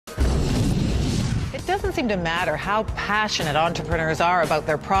It doesn't seem to matter how passionate entrepreneurs are about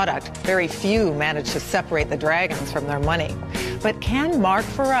their product. Very few manage to separate the dragons from their money. But can Mark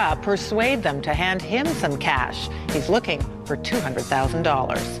Forrat persuade them to hand him some cash? He's looking for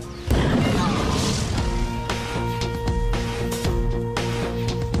 $200,000.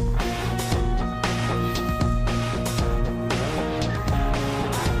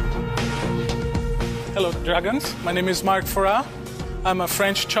 Hello, Dragons. My name is Mark Forrat. I'm a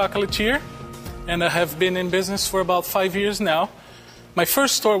French chocolatier, and I have been in business for about 5 years now. My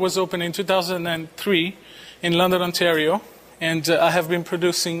first store was opened in 2003 in London, Ontario, and I have been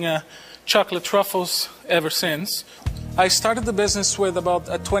producing chocolate truffles ever since. I started the business with about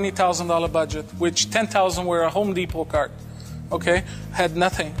a $20,000 budget, which $10,000 were a Home Depot cart. Okay, had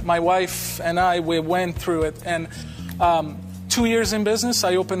nothing. My wife and I, we went through it, and 2 years in business,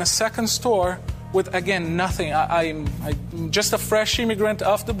 I opened a second store with, again, nothing. I'm just a fresh immigrant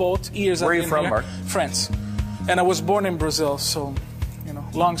off the boat. Years Where are you from, Mark? France. And I was born in Brazil, so, you know,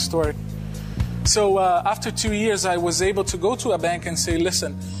 long story. So after 2 years, I was able to go to a bank and say,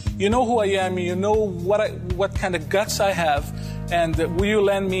 listen, you know who I am, you know what kind of guts I have, and will you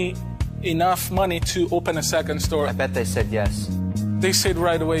lend me enough money to open a second store? I bet they said yes. They said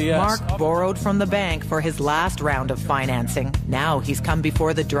right away yes. Mark borrowed from the bank for his last round of financing. Now he's come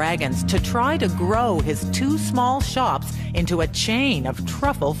before the Dragons to try to grow his 2 small shops into a chain of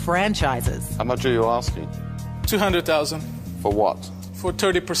truffle franchises. How much are you asking? $200,000. For what? For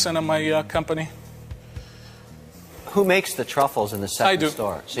 30% of my company. Who makes the truffles in the second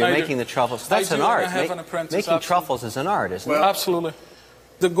store? So you're making the truffles. That's an art. I have an apprentice. Making truffles is an art, isn't it? Absolutely.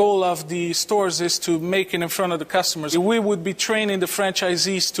 The goal of the stores is to make it in front of the customers. We would be training the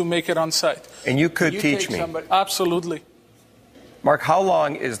franchisees to make it on site. And you could teach me. Absolutely. Mark, how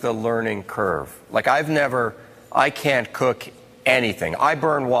long is the learning curve? Like I can't cook anything. I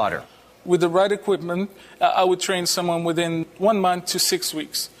burn water. With the right equipment, I would train someone within 1 month to 6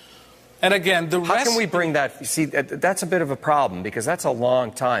 weeks. And again, the rest... How can we bring that? You see, that's a bit of a problem because that's a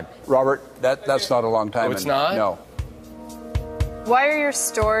long time. Robert, that's not a long time. Oh, it's not? No. Why are your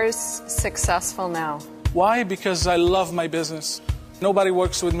stores successful now? Why? Because I love my business. Nobody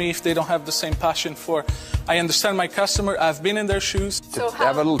works with me if they don't have the same passion for. I understand my customer. I've been in their shoes. So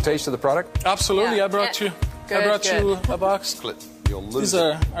have a little taste of the product? Absolutely. Yeah. I brought you a box. These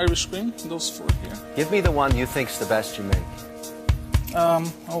are Irish cream. Those 4 here. Give me the one you think's the best you make.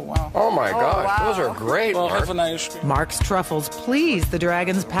 Oh, wow. Oh, my gosh. Wow. Those are great, Well, Mark. have an Irish cream. Mark's truffles please the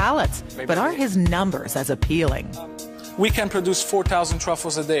Dragons' palates, but are his numbers as appealing? We can produce 4,000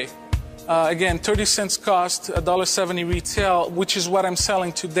 truffles a day. Again, 30 cents cost, $1.70 retail, which is what I'm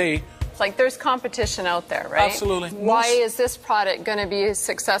selling today. Like there's competition out there, right? Absolutely. Why is this product going to be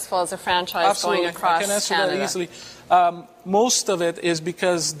successful as a franchise going across I can answer Canada? that easily. Most of it is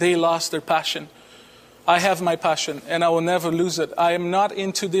because they lost their passion. I have my passion, and I will never lose it. I am not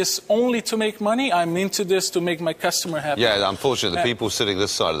into this only to make money. I'm into this to make my customer happy. Yeah, unfortunately, the people sitting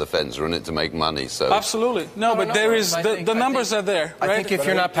this side of the fence are in it to make money. So absolutely. No, but there is the numbers are there. Right? I think if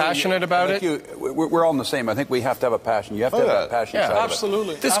you're not passionate about it... We're all in the same. I think we have to have a passion. You have to have a passion side of it.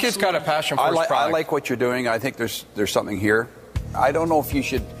 Absolutely. This kid's got a passion for his product. I like what you're doing. I think there's something here. I don't know if you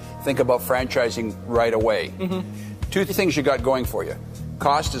should think about franchising right away. 2 things you got going for you.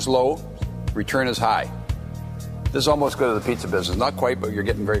 Cost is low, return is high. This is almost good to the pizza business. Not quite, but you're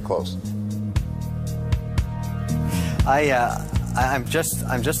getting very close. I'm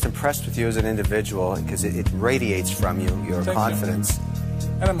just impressed with you as an individual because it radiates from you, your confidence.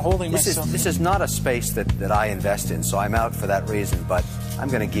 And I'm holding myself. This is not a space that I invest in, so I'm out for that reason, but I'm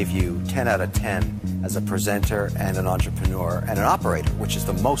going to give you 10 out of 10 as a presenter and an entrepreneur and an operator, which is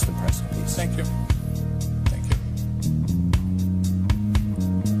the most impressive piece. Thank you. Thank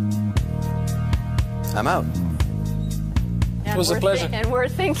you. I'm out. It was a pleasure. And we're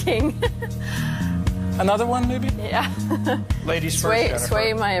thinking. Another one, maybe? Yeah. Ladies first,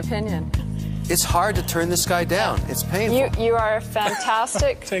 sway my opinion. It's hard to turn this guy down. It's painful. You are a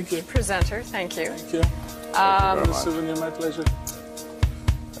fantastic Thank you. presenter. Thank you. Thank you. Thank you very much. My pleasure.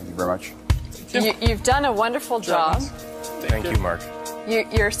 Thank you very much. You've done a wonderful job. Thank you, Mark.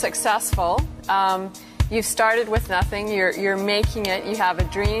 You're successful. You've started with nothing. You're making it. You have a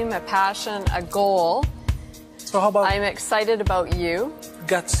dream, a passion, a goal. So how about I'm excited about you.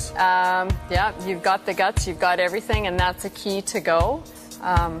 guts? Yeah, you've got the guts. You've got everything, and that's a key to go.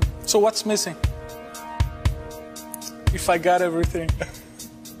 So what's missing? If I got everything.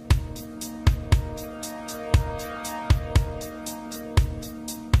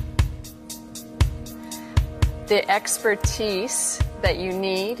 The expertise that you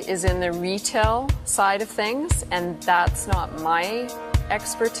need is in the retail side of things, and that's not my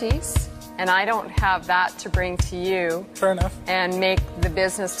expertise. and I don't have that to bring to you. Fair enough. And make the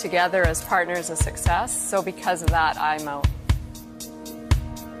business together as partners a success. So because of that, I'm out.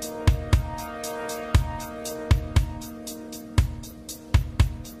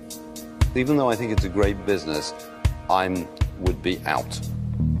 Even though I think it's a great business, I would be out.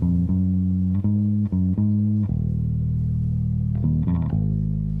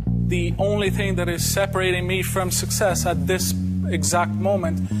 The only thing that is separating me from success at this exact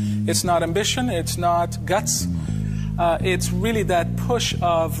moment, it's not ambition, it's not guts. It's really that push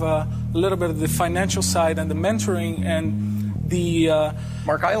of a little bit of the financial side and the mentoring and the...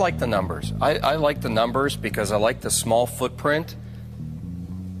 Mark, I like the numbers. I like the numbers because I like the small footprint.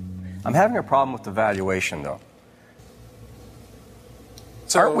 I'm having a problem with the valuation, though.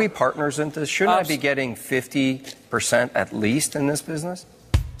 So, aren't we partners in this? Shouldn't I be getting 50% at least in this business?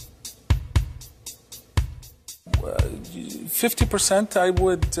 50%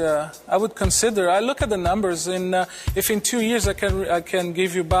 I would consider. I look at the numbers, and if in 2 years I can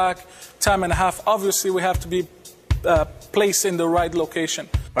give you back time and a half, obviously we have to be placed in the right location.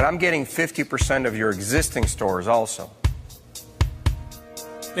 But I'm getting 50% of your existing stores also.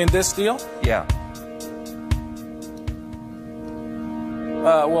 In this deal? Yeah.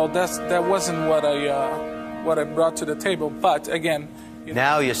 Well, that wasn't what I brought to the table. But again,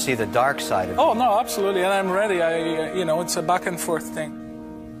 now you see the dark side of it. Oh no, absolutely, and I'm ready. It's a back and forth thing.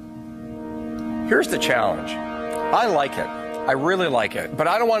 Here's the challenge. I like it. I really like it. But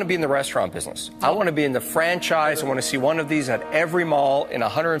I don't want to be in the restaurant business. I want to be in the franchise. I want to see one of these at every mall in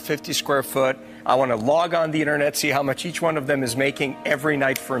 150 square foot. I want to log on the internet, see how much each one of them is making every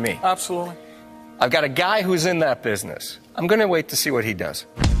night for me. Absolutely. I've got a guy who's in that business. I'm going to wait to see what he does.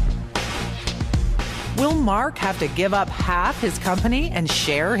 Will Mark have to give up half his company and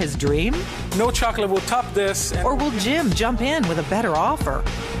share his dream? No chocolate will top this. Or will Jim jump in with a better offer?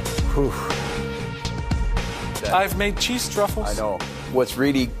 Whew. I've made cheese truffles. I know. What's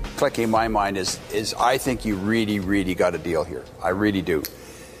really clicking in my mind is I think you really, really got a deal here. I really do.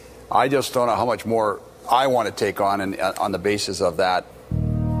 I just don't know how much more I want to take on and on the basis of that.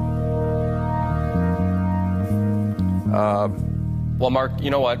 Well, Mark, you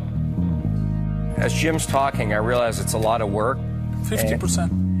know what? As Jim's talking, I realize it's a lot of work.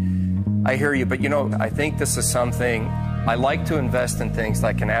 50%. I hear you, but I think this is something I like to invest in things that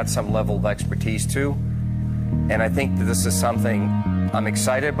I can add some level of expertise to. And I think that this is something I'm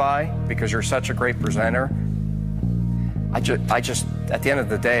excited by because you're such a great presenter. I just, at the end of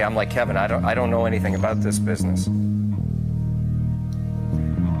the day, I'm like Kevin. I don't know anything about this business.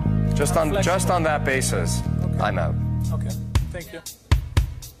 Just on that basis, okay. I'm out. Okay, thank you.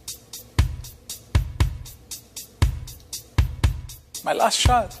 My last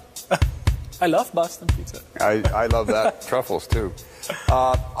shot. I love Boston pizza. I love that. Truffles too.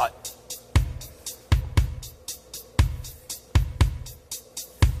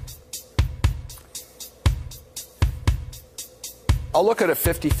 I'll look at a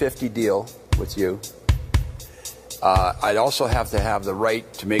 50-50 deal with you. I'd also have to have the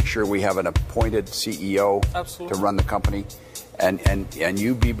right to make sure we have an appointed CEO Absolutely. to run the company, and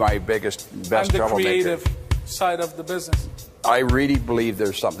you be my best troublemaker. I'm the creative side of the business. I really believe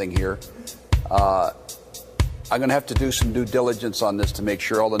there's something here. I'm going to have to do some due diligence on this to make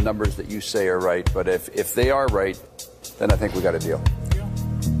sure all the numbers that you say are right. But if they are right, then I think we got a deal.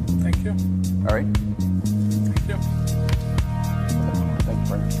 Thank you. All right. Thank you. Thank you,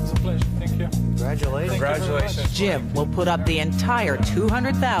 Brian. It's a pleasure. Thank you. Congratulations. Congratulations. Jim will put up the entire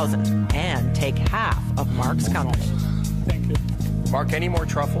 $200,000 and take half of Mark's company. Thank you. Mark, any more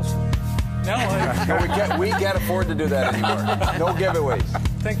truffles? No, No, we can't afford to do that anymore. No giveaways.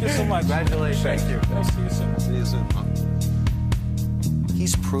 Thank you so much. Congratulations. Thank you. I'll see you soon. See you soon.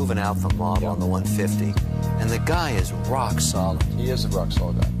 He's proven out the model on the 150, and the guy is rock solid. He is a rock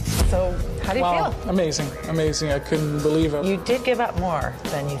solid guy. So, how do you Wow, feel? amazing, amazing. I couldn't believe it. You did give up more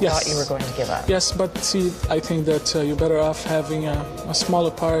than you Yes. thought you were going to give up. Yes, but see, I think that you're better off having a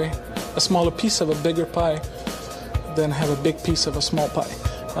smaller pie, a smaller piece of a bigger pie, than have a big piece of a small pie.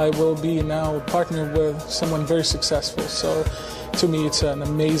 I will be now partnered with someone very successful, so to me it's an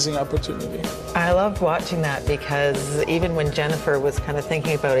amazing opportunity. I loved watching that because even when Jennifer was kind of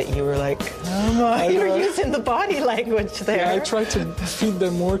thinking about it, you were like, oh my, you were using the body language there. Yeah, I try to feed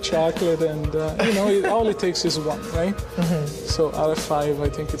them more chocolate, and all it takes is one, right? Mm-hmm. So out of 5, I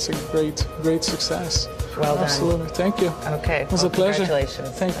think it's a great success. Well done. Absolutely. Thank you. Okay. It was a pleasure. Congratulations.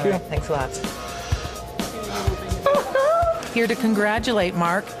 Thank All you. right, thanks a lot. Here to congratulate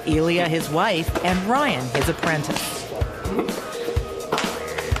Mark, Elia, his wife, and Ryan, his apprentice.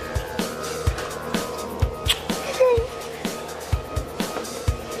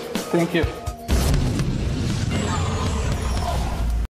 Thank you.